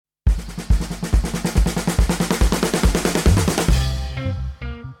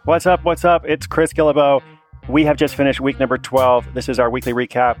What's up? What's up? It's Chris Guillebeau. We have just finished week number 12. This is our weekly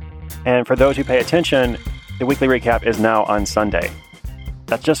recap. And for those who pay attention, the weekly recap is now on Sunday.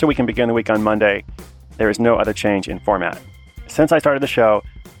 That's just so we can begin the week on Monday. There is no other change in format. Since I started the show,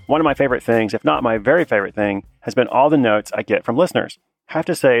 one of my favorite things, if not my very favorite thing, has been all the notes I get from listeners. I have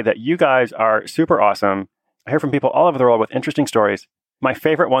to say that you guys are super awesome. I hear from people all over the world with interesting stories. My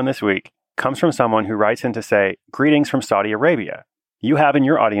favorite one this week comes from someone who writes in to say, "Greetings from Saudi Arabia. You have in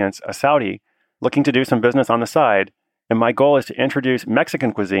your audience a Saudi looking to do some business on the side, and my goal is to introduce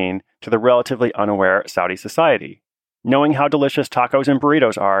Mexican cuisine to the relatively unaware Saudi society. Knowing how delicious tacos and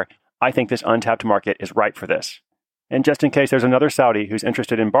burritos are, I think this untapped market is ripe for this. And just in case there's another Saudi who's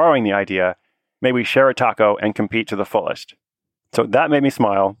interested in borrowing the idea, may we share a taco and compete to the fullest." So that made me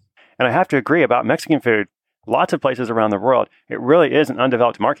smile. And I have to agree about Mexican food. Lots of places around the world, it really is an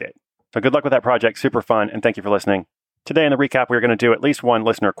undeveloped market. So good luck with that project. Super fun. And thank you for listening. Today in the recap, we're going to do at least one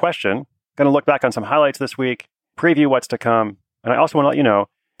listener question. Going to look back on some highlights this week, preview what's to come. And I also want to let you know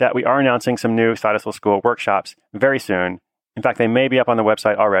that we are announcing some new Side Hustle School workshops very soon. In fact, they may be up on the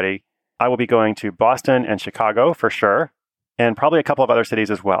website already. I will be going to Boston and Chicago for sure, and probably a couple of other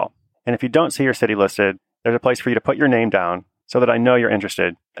cities as well. And if you don't see your city listed, there's a place for you to put your name down so that I know you're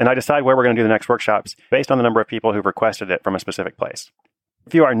interested. And I decide where we're going to do the next workshops based on the number of people who've requested it from a specific place.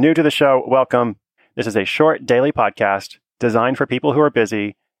 If you are new to the show, welcome. This is a short daily podcast designed for people who are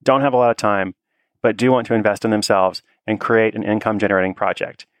busy, don't have a lot of time, but do want to invest in themselves and create an income-generating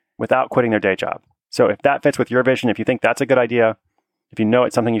project without quitting their day job. So if that fits with your vision, if you think that's a good idea, if you know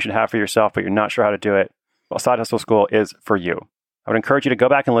it's something you should have for yourself, but you're not sure how to do it, well, Side Hustle School is for you. I would encourage you to go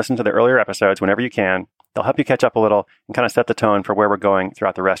back and listen to the earlier episodes whenever you can. They'll help you catch up a little and kind of set the tone for where we're going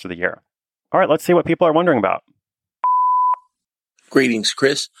throughout the rest of the year. All right, let's see what people are wondering about. Greetings,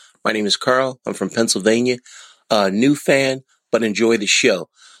 Chris. My name is Carl. I'm from Pennsylvania. New fan, but enjoy the show.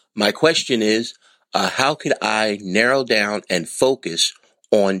 My question is, how could I narrow down and focus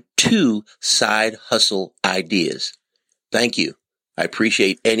on 2 side hustle ideas? Thank you. I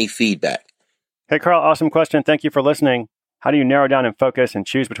appreciate any feedback. Hey, Carl, awesome question. Thank you for listening. How do you narrow down and focus and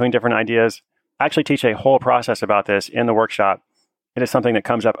choose between different ideas? I actually teach a whole process about this in the workshop. It is something that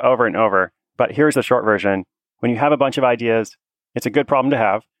comes up over and over. But here's the short version. When you have a bunch of ideas, it's a good problem to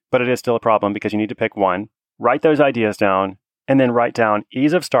have, but it is still a problem because you need to pick one. Write those ideas down, and then write down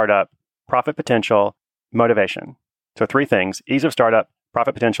ease of startup, profit potential, motivation. So 3 things: ease of startup,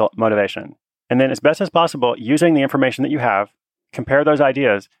 profit potential, motivation. And then as best as possible, using the information that you have, compare those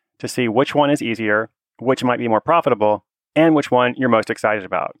ideas to see which one is easier, which might be more profitable, and which one you're most excited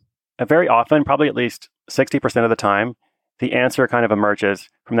about. Very often, probably at least 60% of the time, the answer kind of emerges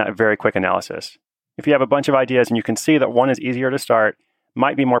from that very quick analysis. If you have a bunch of ideas and you can see that one is easier to start,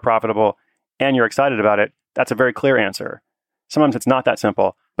 might be more profitable, and you're excited about it, that's a very clear answer. Sometimes it's not that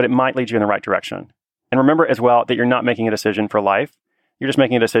simple, but it might lead you in the right direction. And remember as well that you're not making a decision for life. You're just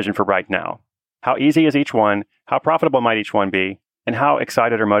making a decision for right now. How easy is each one? How profitable might each one be? And how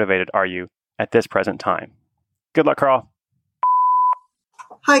excited or motivated are you at this present time? Good luck, Carl.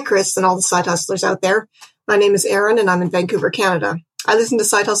 Hi, Chris, and all the side hustlers out there. My name is Erin, and I'm in Vancouver, Canada. I listen to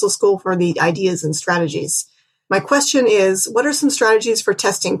Side Hustle School for the ideas and strategies. My question is, what are some strategies for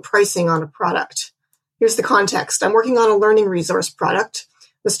testing pricing on a product? Here's the context. I'm working on a learning resource product.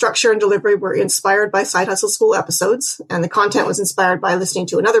 The structure and delivery were inspired by Side Hustle School episodes, and the content was inspired by listening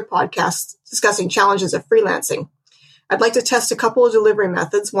to another podcast discussing challenges of freelancing. I'd like to test a couple of delivery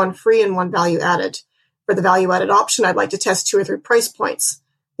methods, one free and one value added. For the value added option, I'd like to test 2 or 3 price points.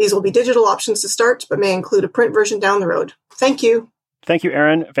 These will be digital options to start, but may include a print version down the road. Thank you. Thank you,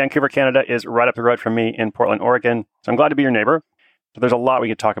 Erin. Vancouver, Canada is right up the road from me in Portland, Oregon. So I'm glad to be your neighbor. But there's a lot we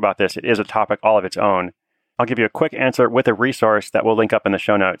could talk about this. It is a topic all of its own. I'll give you a quick answer with a resource that we'll link up in the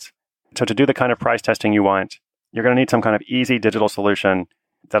show notes. So to do the kind of price testing you want, you're going to need some kind of easy digital solution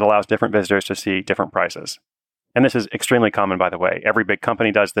that allows different visitors to see different prices. And this is extremely common, by the way. Every big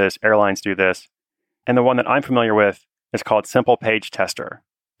company does this. Airlines do this. And the one that I'm familiar with is called Simple Page Tester.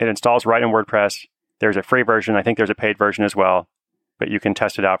 It installs right in WordPress. There's a free version. I think there's a paid version as well. But you can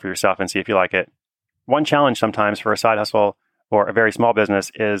test it out for yourself and see if you like it. One challenge sometimes for a side hustle or a very small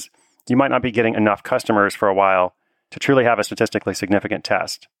business is you might not be getting enough customers for a while to truly have a statistically significant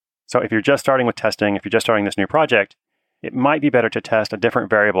test. So if you're just starting with testing, if you're just starting this new project, it might be better to test a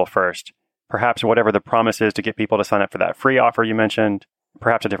different variable first. Perhaps whatever the promise is to get people to sign up for that free offer you mentioned,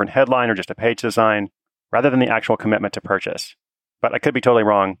 perhaps a different headline or just a page design, rather than the actual commitment to purchase. But I could be totally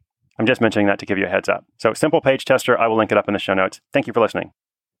wrong. I'm just mentioning that to give you a heads up. So Simple Page Tester, I will link it up in the show notes. Thank you for listening.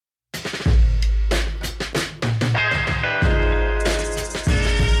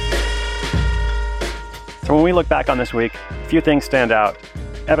 So when we look back on this week, a few things stand out.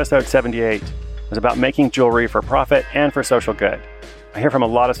 Episode 78 was about making jewelry for profit and for social good. I hear from a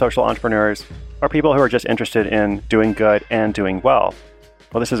lot of social entrepreneurs or people who are just interested in doing good and doing well.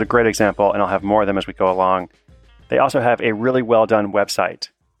 Well, this is a great example, and I'll have more of them as we go along. They also have a really well-done website,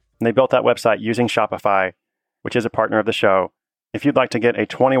 and they built that website using Shopify, which is a partner of the show. If you'd like to get a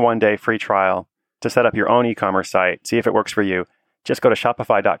 21-day free trial to set up your own e-commerce site, see if it works for you, just go to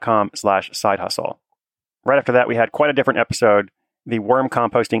shopify.com/sidehustle. Right after that, we had quite a different episode, the Worm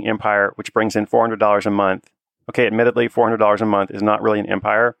Composting Empire, which brings in $400 a month. Okay, admittedly, $400 a month is not really an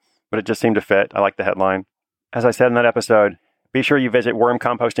empire, but it just seemed to fit. I like the headline. As I said in that episode, be sure you visit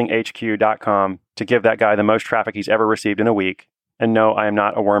wormcompostinghq.com to give that guy the most traffic he's ever received in a week. And no, I am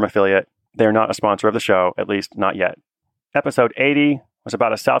not a Worm affiliate. They're not a sponsor of the show, at least not yet. Episode 80 was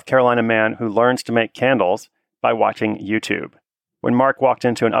about a South Carolina man who learns to make candles by watching YouTube. When Mark walked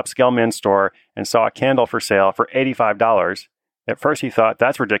into an upscale men's store and saw a candle for sale for $85, at first he thought,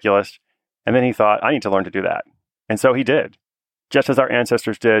 that's ridiculous. And then he thought, I need to learn to do that. And so he did, just as our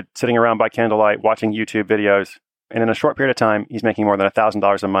ancestors did, sitting around by candlelight, watching YouTube videos. And in a short period of time, he's making more than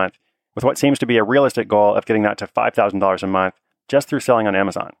 $1,000 a month, with what seems to be a realistic goal of getting that to $5,000 a month just through selling on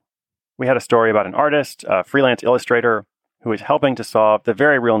Amazon. We had a story about an artist, a freelance illustrator, who is helping to solve the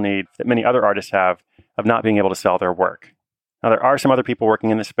very real need that many other artists have of not being able to sell their work. Now, there are some other people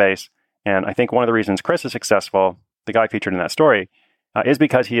working in this space, and I think one of the reasons Chris is successful, the guy featured in that story, is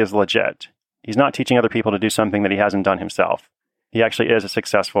because he is legit. He's not teaching other people to do something that he hasn't done himself. He actually is a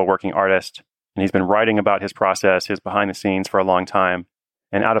successful working artist, and he's been writing about his process, his behind the scenes for a long time.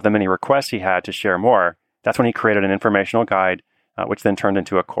 And out of the many requests he had to share more, that's when he created an informational guide, which then turned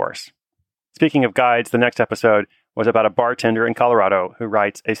into a course. Speaking of guides, the next episode was about a bartender in Colorado who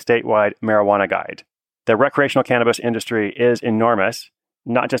writes a statewide marijuana guide. The recreational cannabis industry is enormous,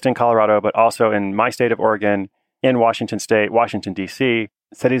 not just in Colorado, but also in my state of Oregon, in Washington State, Washington, D.C.,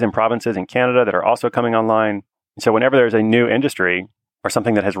 cities and provinces in Canada that are also coming online. And so whenever there's a new industry or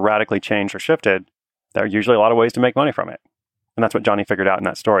something that has radically changed or shifted, there are usually a lot of ways to make money from it. And that's what Johnny figured out in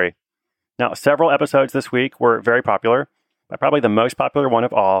that story. Now, several episodes this week were very popular, but probably the most popular one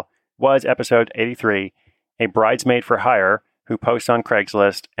of all was episode 83, a bridesmaid for hire who posts on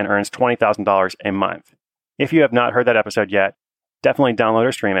Craigslist and earns $20,000 a month. If you have not heard that episode yet, definitely download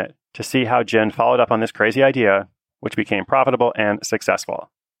or stream it to see how Jen followed up on this crazy idea, which became profitable and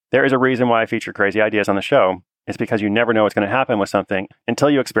successful. There is a reason why I feature crazy ideas on the show. It's because you never know what's going to happen with something until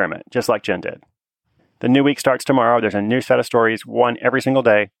you experiment, just like Jen did. The new week starts tomorrow. There's a new set of stories, one every single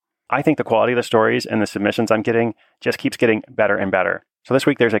day. I think the quality of the stories and the submissions I'm getting just keeps getting better and better. So this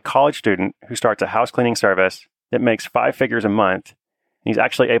week, there's a college student who starts a house cleaning service that makes 5 figures a month. He's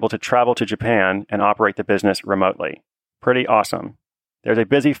actually able to travel to Japan and operate the business remotely. Pretty awesome. There's a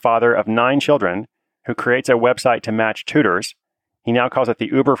busy father of 9 children who creates a website to match tutors. He now calls it the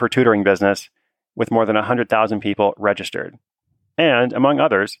Uber for tutoring business, with more than 100,000 people registered. And, among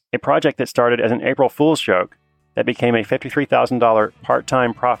others, a project that started as an April Fool's joke that became a $53,000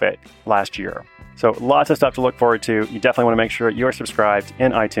 part-time profit last year. So lots of stuff to look forward to. You definitely want to make sure you're subscribed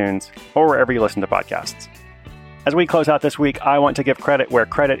in iTunes or wherever you listen to podcasts. As we close out this week, I want to give credit where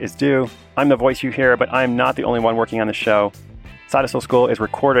credit is due. I'm the voice you hear, but I'm not the only one working on the show. Side Hustle School is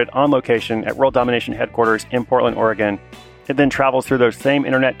recorded on location at World Domination headquarters in Portland, Oregon. It then travels through those same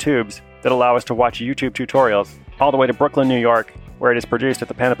internet tubes that allow us to watch YouTube tutorials all the way to Brooklyn, New York, where it is produced at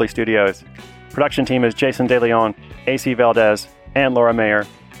the Panoply Studios. Production team is Jason DeLeon, AC Valdez, and Laura Mayer.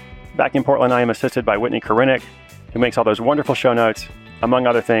 Back in Portland, I am assisted by Whitney Korinek, who makes all those wonderful show notes. Among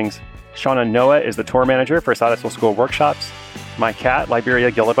other things, Shauna Noah is the tour manager for Side Hustle School workshops. My cat,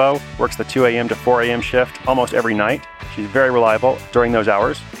 Liberia Gillibo, works the 2 a.m. to 4 a.m. shift almost every night. She's very reliable during those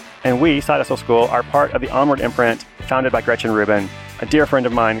hours. And we, Side Hustle School, are part of the Onward imprint, founded by Gretchen Rubin, a dear friend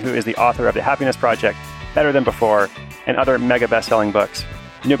of mine who is the author of The Happiness Project, Better Than Before, and other mega best-selling books.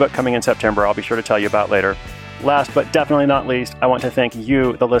 New book coming in September, I'll be sure to tell you about later. Last but definitely not least, I want to thank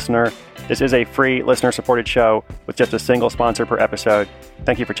you, the listener. This is a free listener-supported show with just a single sponsor per episode.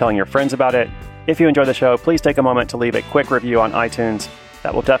 Thank you for telling your friends about it. If you enjoy the show, please take a moment to leave a quick review on iTunes.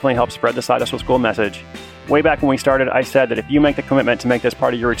 That will definitely help spread the Side Hustle School message. Way back when we started, I said that if you make the commitment to make this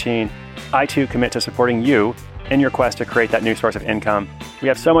part of your routine, I too commit to supporting you in your quest to create that new source of income. We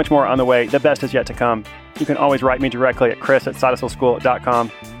have so much more on the way. The best is yet to come. You can always write me directly at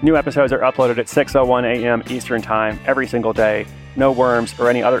chris@sidehustleschool.com. New episodes are uploaded at 6:01 a.m. Eastern Time every single day. No worms or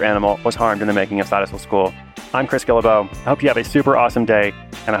any other animal was harmed in the making of Side Hustle School. I'm Chris Guillebeau. I hope you have a super awesome day,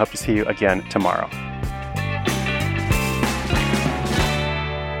 and I hope to see you again tomorrow.